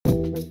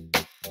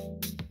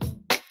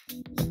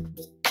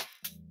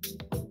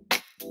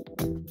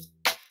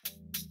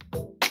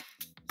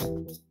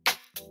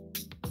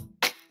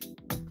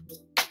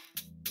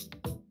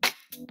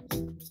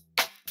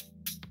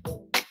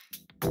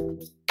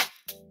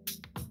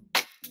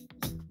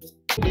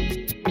Hey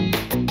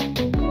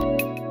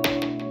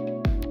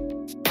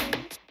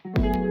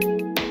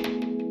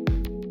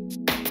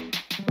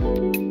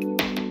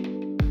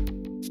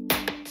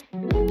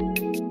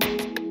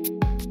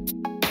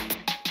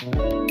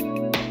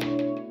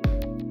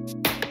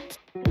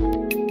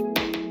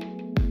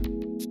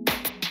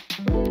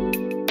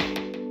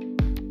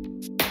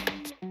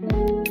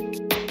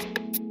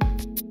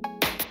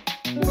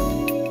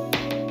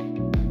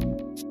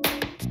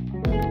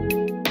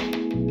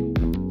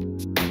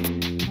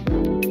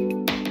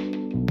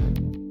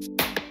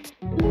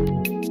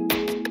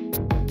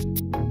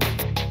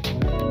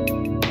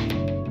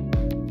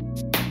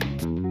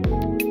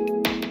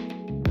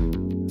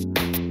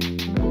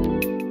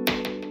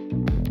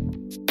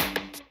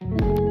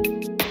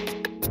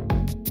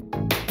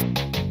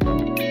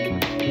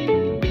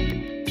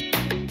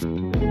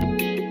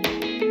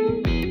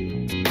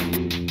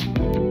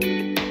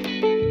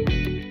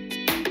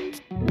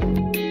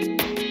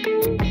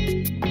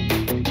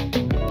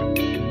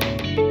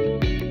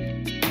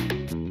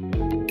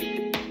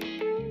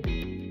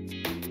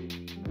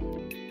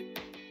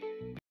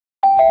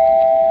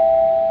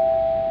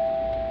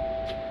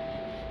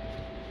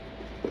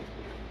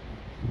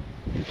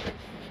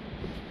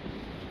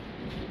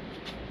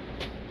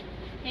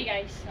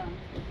guys,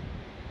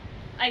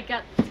 I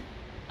got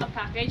a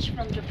package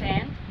from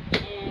Japan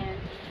and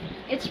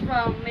it's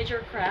from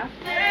Majorcraft.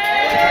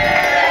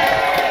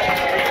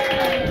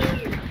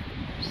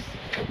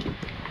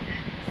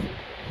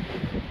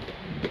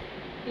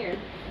 Here.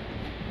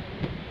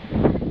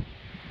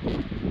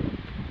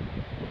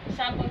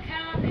 Sample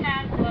cap,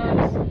 hat,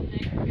 gloves,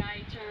 neck,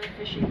 guitar,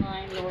 fishing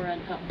line, lure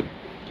and hub.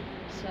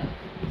 So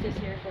this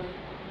is here for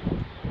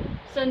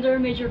Sender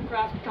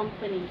Majorcraft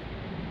Company,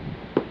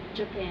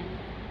 Japan.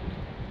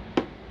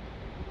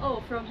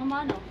 Oh, from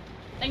Hamano.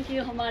 Thank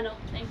you, Hamano.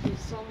 Thank you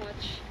so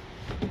much.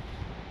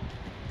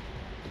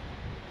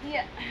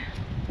 Yeah.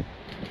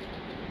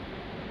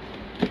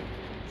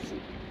 Let's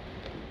see.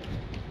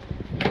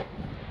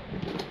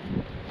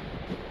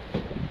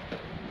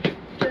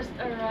 Just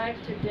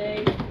arrived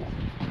today.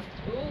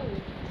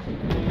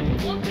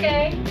 Ooh.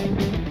 Okay.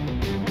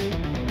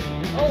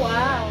 Oh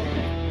wow.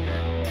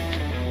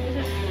 This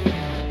is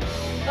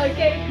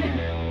okay.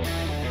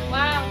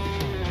 Wow.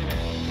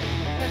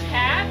 First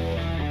hat.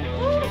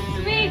 Ooh,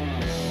 sweet.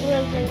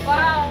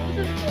 Wow,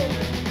 this is cool.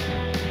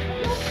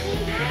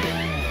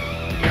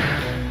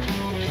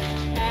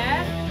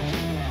 Hat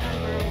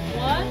number 1.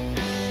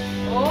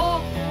 Oh,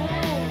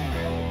 cool.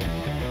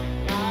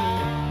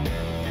 Wow,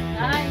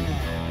 nice.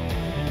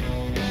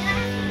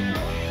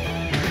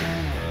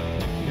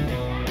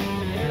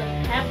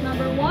 Hat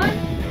number 1.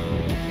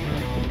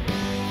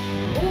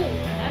 Ooh,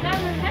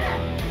 another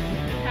hat.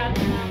 Hat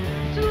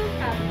number 2.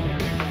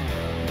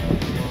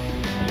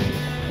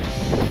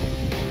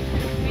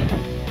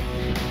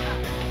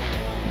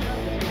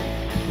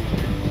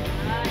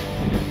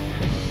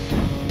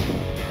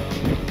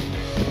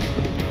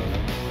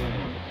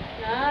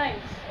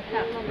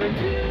 Hat number 3.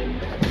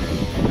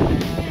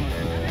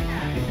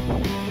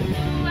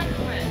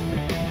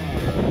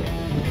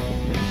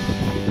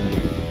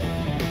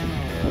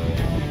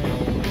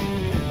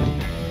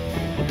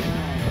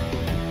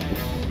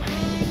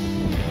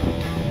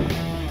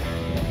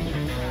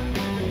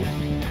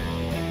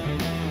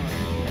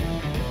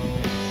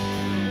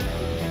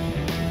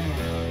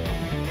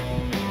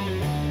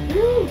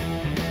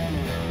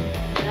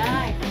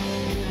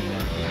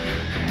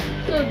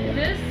 So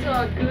this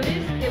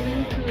goodies given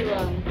to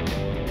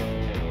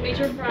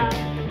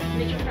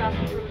Majorcraft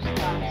group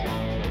staff. Yeah.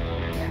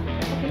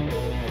 Okay,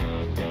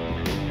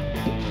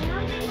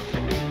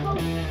 cool.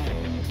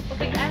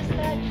 Okay, ask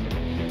that.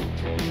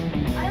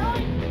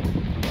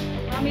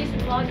 Mommy's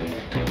vlogging.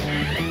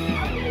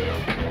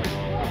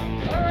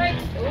 Alright.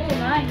 Oh,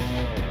 nice.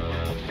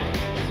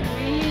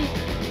 Sweet.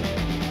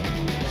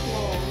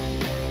 Whoa.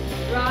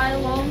 Dry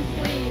long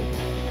sleeve.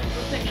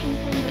 Protection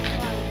from the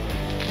sun.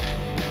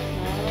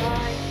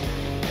 Alright.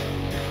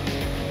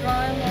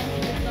 Dry long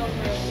sleeve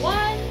number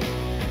 1.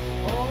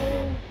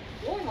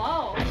 Oh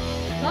wow.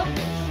 Love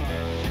this.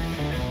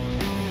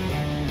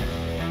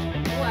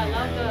 Oh, I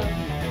love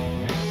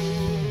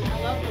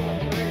the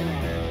material.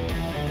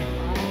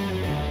 Wow.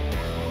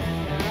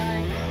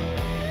 Nice.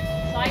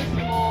 Size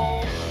small.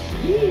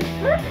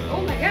 Perfect.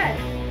 Oh my god.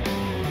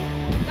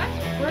 That's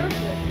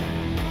perfect.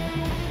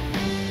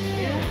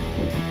 Yeah.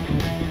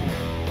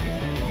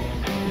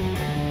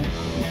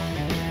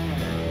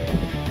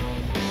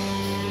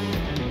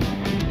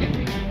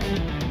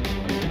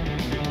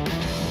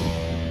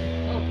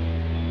 Oh,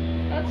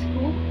 that's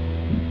cool.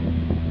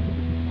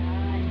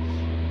 Nice.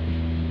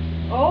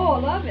 Oh, I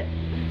love it.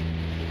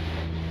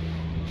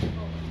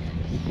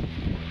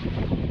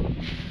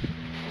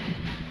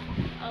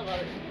 I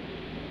love it.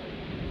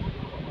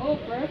 Oh,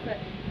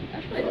 perfect.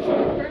 Actually, this is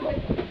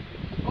perfect.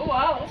 Oh,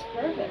 wow, that's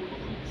perfect.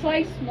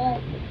 Size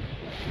small.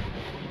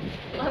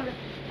 Love it.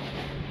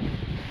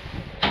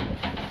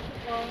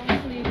 Long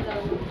sleeve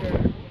number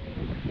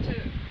 2.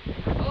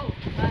 Oh,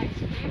 nice.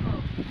 Primo.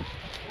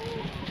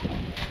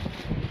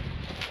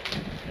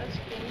 That's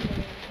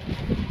cool.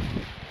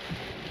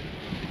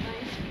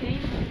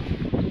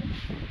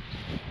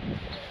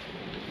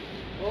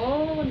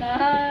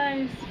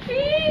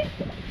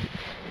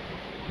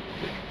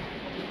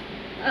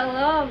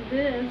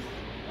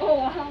 Oh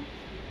wow.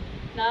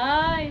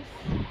 Nice.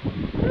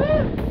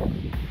 Woo.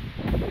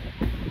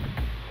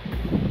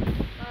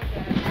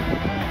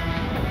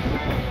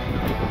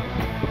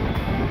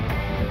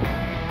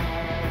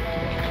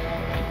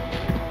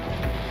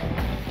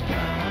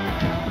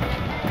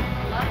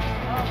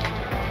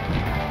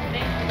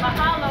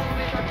 Mahalo,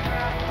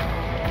 Majorcraft.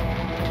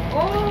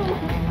 Oh,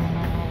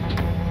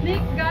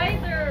 snake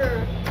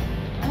geyser.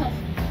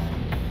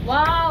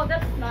 Wow,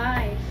 that's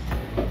nice.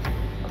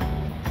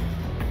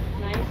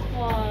 Nice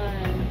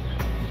one.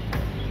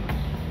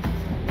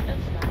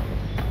 That's nice.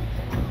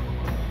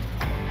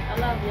 I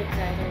love snake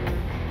geyser.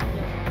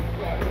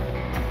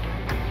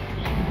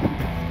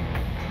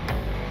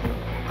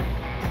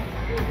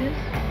 Do this.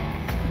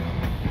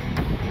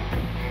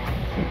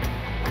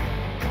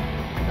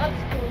 That's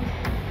cool.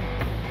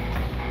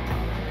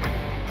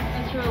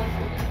 That's really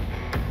cool.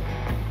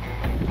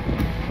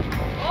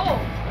 Oh,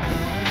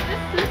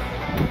 this is.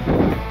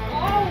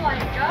 Oh my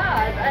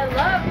God, I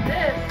love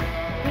this.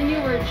 When you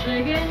were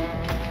jigging,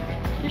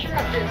 you should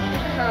have this. You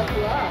should have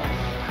gloves.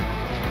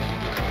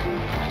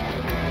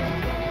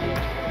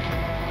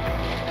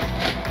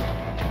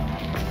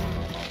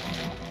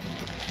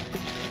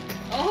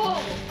 Oh,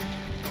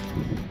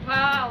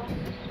 wow,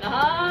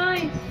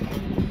 nice.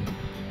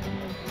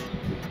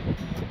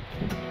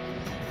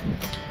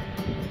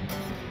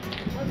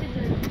 What's it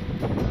do?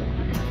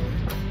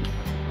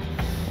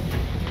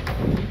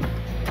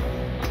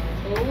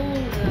 Oh,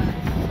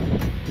 nice.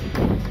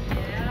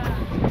 Yeah.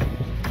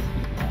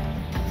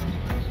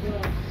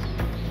 Gloves.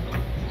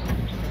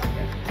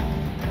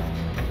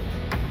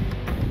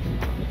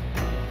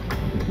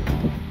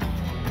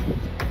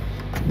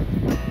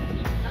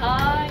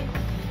 Nice.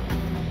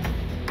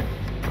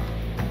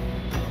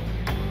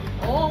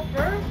 Oh,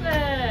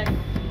 perfect.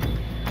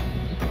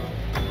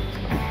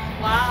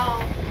 Wow,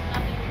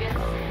 nothing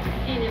gets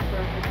any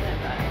perfect than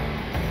that.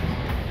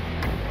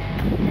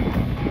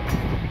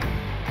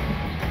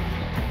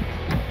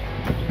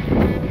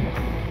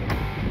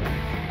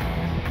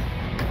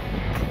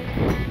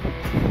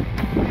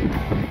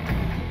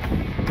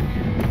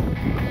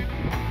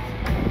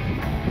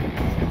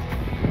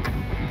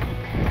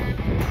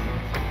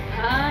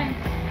 Nice.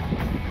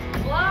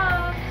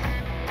 Gloves.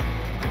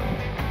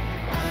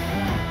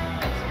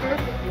 It's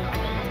perfect.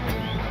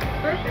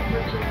 Perfect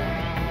for children.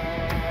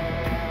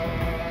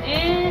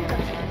 And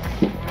what's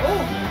this?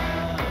 Oh!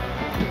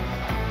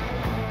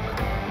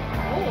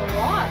 Oh, a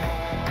rod.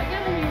 I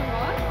got a new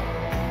rod.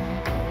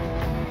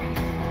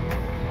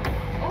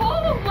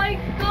 Oh my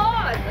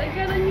God! I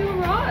got a new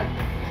rod.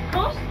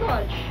 Cross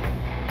touch.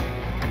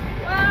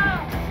 Wow!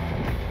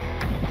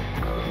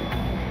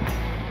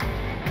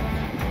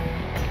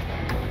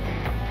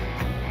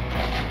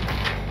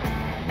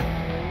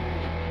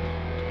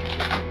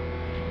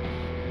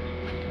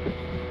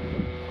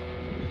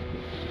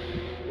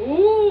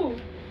 Ooh!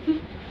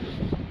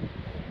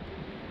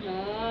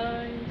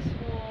 Nice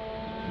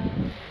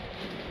one.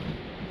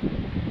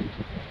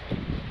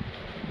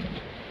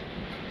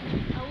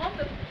 I love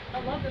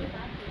the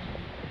package.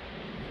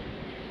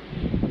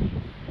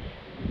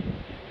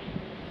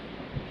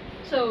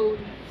 So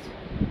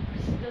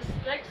the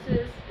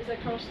Lexus is a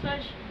cross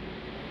touch.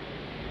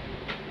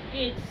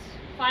 It's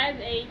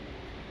 5'8",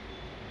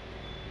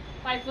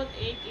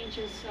 5'8"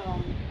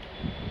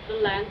 the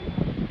length.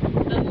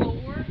 The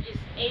lower is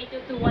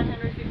 80 to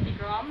 150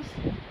 grams,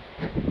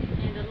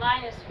 and the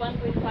line is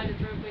 1.5 to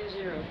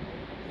 3.0.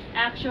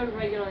 Actual,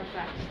 regular,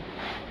 fast.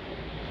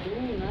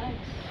 Ooh, nice.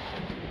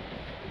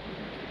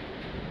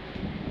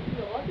 I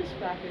love this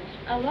package.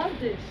 I love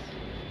this.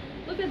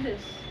 Look at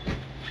this.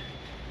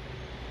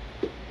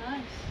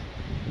 Nice.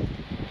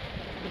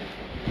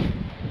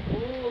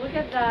 Oh, look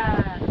at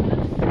that.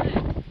 That's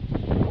sick.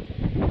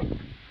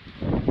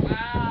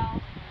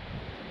 Wow.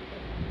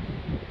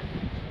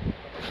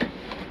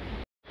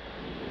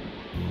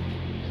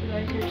 So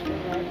guys, here's the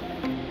rod.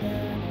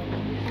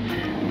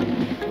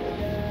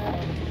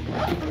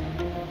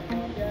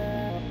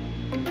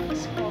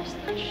 It's cross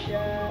touch.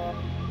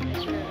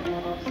 It's really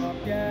close.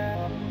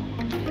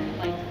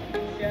 Like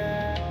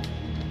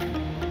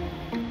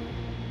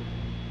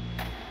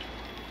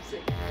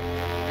sick.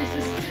 This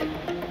is sick.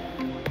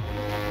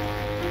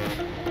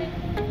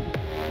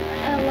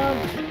 I love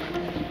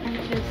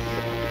this.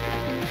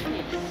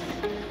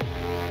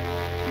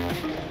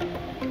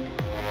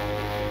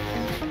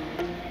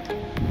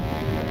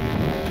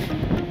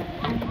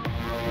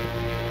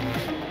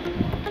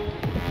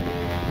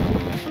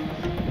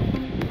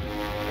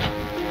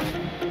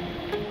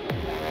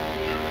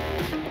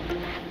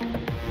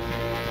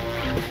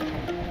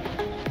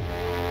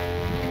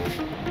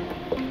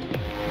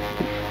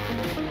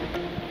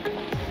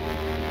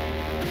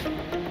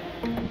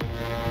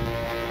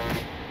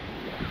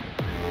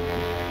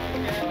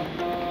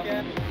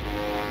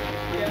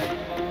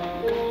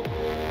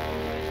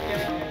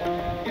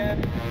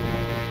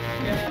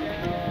 Yes.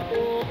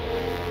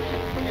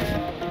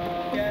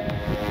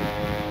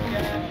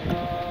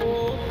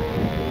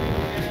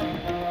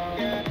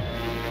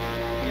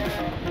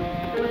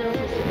 What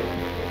else is here?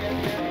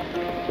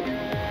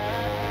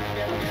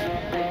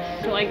 Like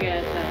I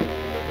get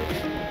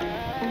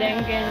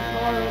Dengen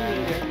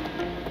chlorometer.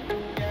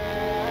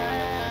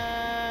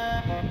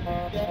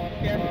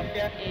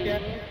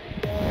 And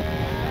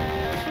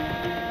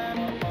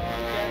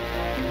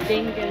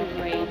Dengen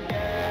brain.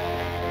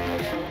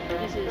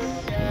 This is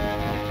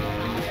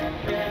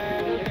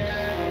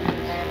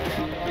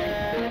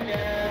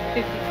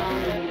 50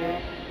 pound meter,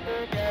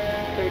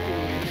 30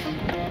 meters.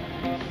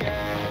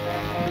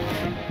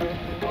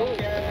 Oh,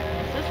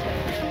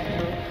 resistance.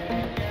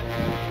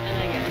 And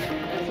I get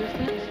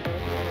resistance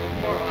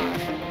 4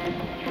 odds,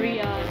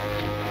 3 odds,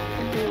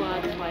 2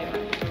 odds, 5 odds.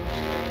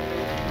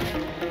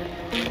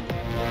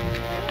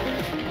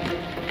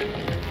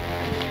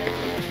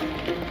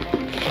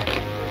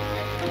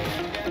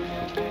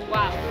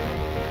 Wow.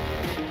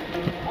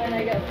 And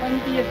I got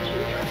plenty of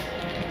juice.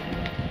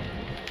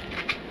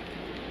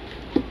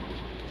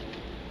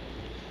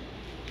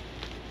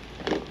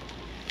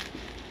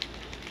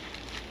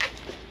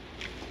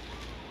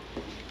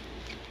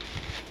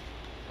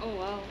 Oh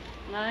wow,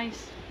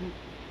 nice.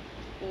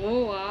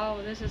 Oh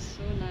wow, this is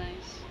so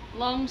nice.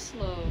 Long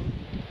slow.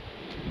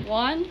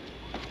 One,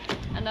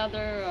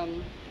 another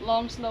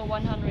long slow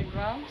 100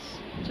 grams.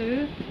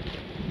 Two,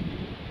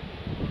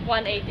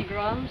 180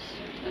 grams.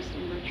 That's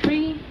number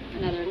 3.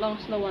 Another long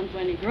slow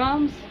 120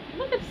 grams.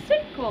 Look at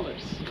 6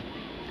 colors.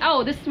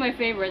 Oh, this is my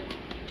favorite.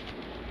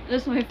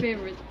 This is my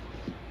favorite.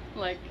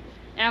 Like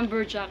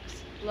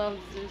Amberjacks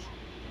loves this.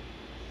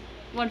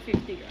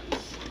 150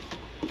 grams.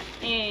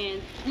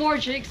 And more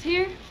jigs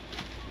here.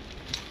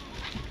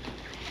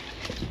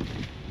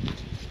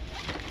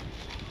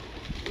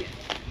 Yeah.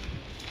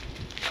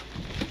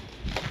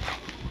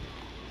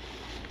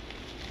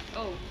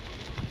 Oh.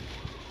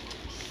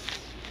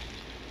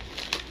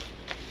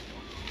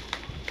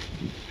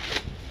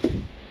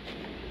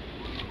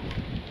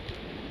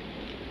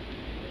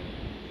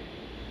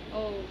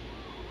 Oh.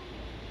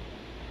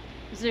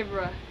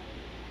 Zebra.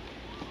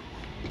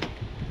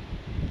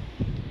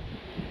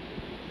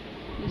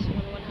 This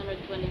one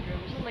 120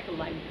 grams. It's like a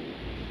lime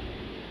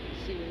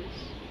series.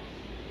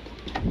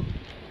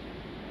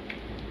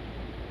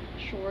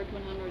 Short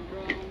 100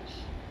 grams.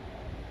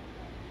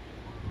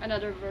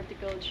 Another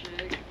vertical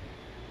jig.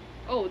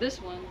 Oh,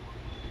 this one.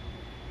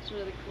 It's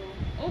really cool.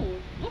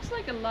 Oh, looks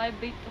like a live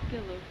bait a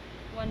kilo.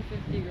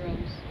 150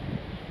 grams.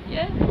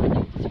 Yeah, I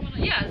think this one.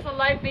 Yeah, it's a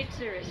live bait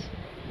series.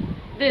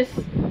 This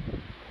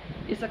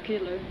is a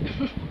killer.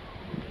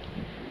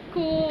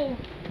 Cool.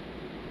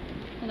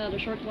 Another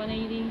short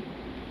 180.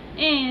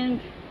 And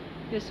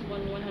this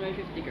one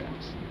 150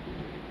 grams.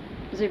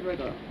 Zebra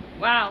glow.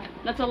 Wow,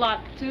 that's a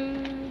lot.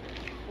 2,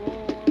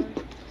 4,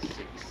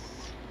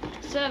 6,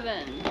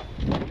 7.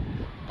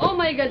 Oh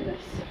my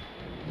goodness.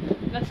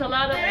 That's a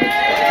lot of fish.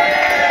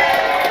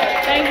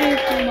 Thank you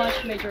so much,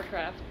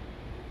 Majorcraft.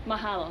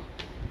 Mahalo.